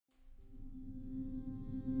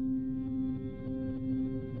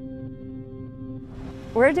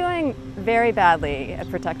We're doing very badly at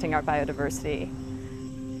protecting our biodiversity.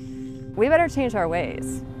 We better change our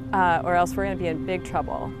ways, or else we're going to be in big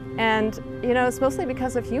trouble. And, it's mostly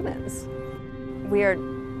because of humans. We are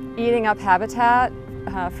eating up habitat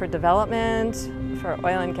for development, for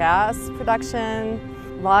oil and gas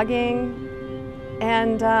production, logging,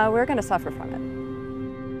 and we're going to suffer from it.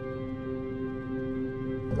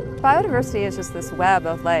 Biodiversity is just this web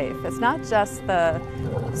of life. It's not just the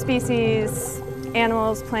species,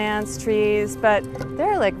 animals, plants, trees, but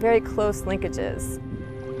there are very close linkages.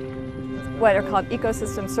 What are called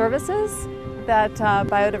ecosystem services that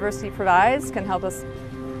biodiversity provides can help us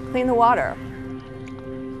clean the water.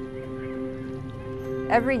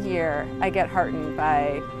 Every year I get heartened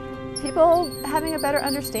by people having a better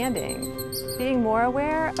understanding, being more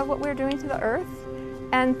aware of what we're doing to the earth,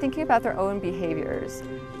 and thinking about their own behaviors.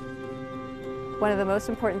 One of the most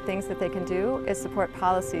important things that they can do is support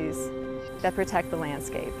policies that protect the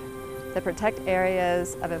landscape, that protect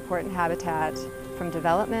areas of important habitat from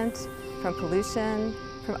development, from pollution,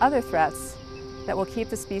 from other threats that will keep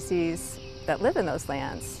the species that live in those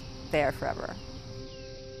lands there forever.